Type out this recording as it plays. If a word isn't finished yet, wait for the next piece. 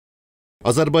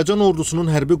Azərbaycan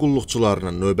ordusunun hərbi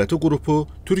qulluqçularının növbəti qrupu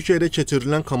Türkiyədə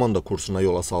keçirilən komando kursuna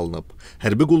yola salınıb.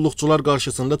 Hərbi qulluqçular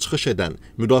qarşısında çıxış edən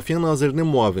Müdafiə Nazirinin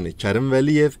muavini Kərim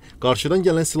Vəliyev qarşıdan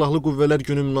gələn Silahlı Qüvvələr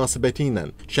Günü münasibəti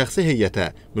ilə şəxsi heyətə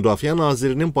Müdafiə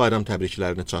Nazirinin bayram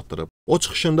təbriklərini çatdırıb. O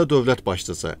çıxışında dövlət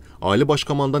başçısı, Ali Baş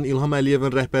Komandan İlham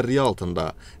Əliyevin rəhbərliyi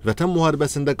altında Vətən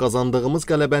müharibəsində qazandığımız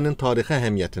qələbənin tarixi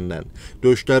əhəmiyyətindən,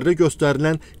 döyüşlərdə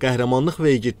göstərilən qəhrəmanlıq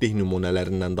və igidlik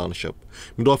nümunələrindən danışıb.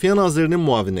 Müdafiə Nazirinin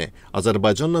muavini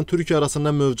Azərbaycanla Türkiyə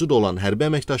arasında mövcud olan hərbi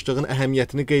əməkdaşlığın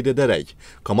əhəmiyyətini qeyd edərək,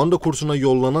 komando kursuna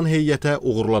yollanan heyətə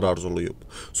uğurlar arzulayıb.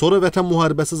 Sonra Vətən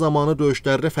müharibəsi zamanı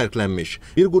döyüşlərdə fərqlənmiş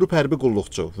bir qrup hərbi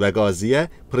qulluqçu və qaziyə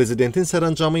prezidentin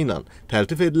sərəncamı ilə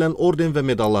təltif edilən orden və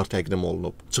medallar təqdim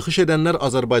olunub. Çıxış edənlər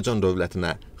Azərbaycan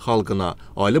dövlətinə, xalqına,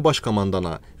 Ali Baş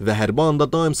Komandana və hərbi anda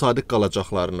daim sadiq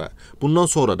qalacaqlarını, bundan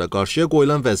sonra da qarşıya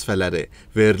qoyulan vəzifələri,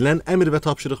 verilən əmr və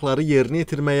tapşırıqları yerinə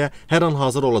yetirməyə hər an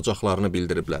hazır olacaqlarını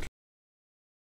bildiriblər.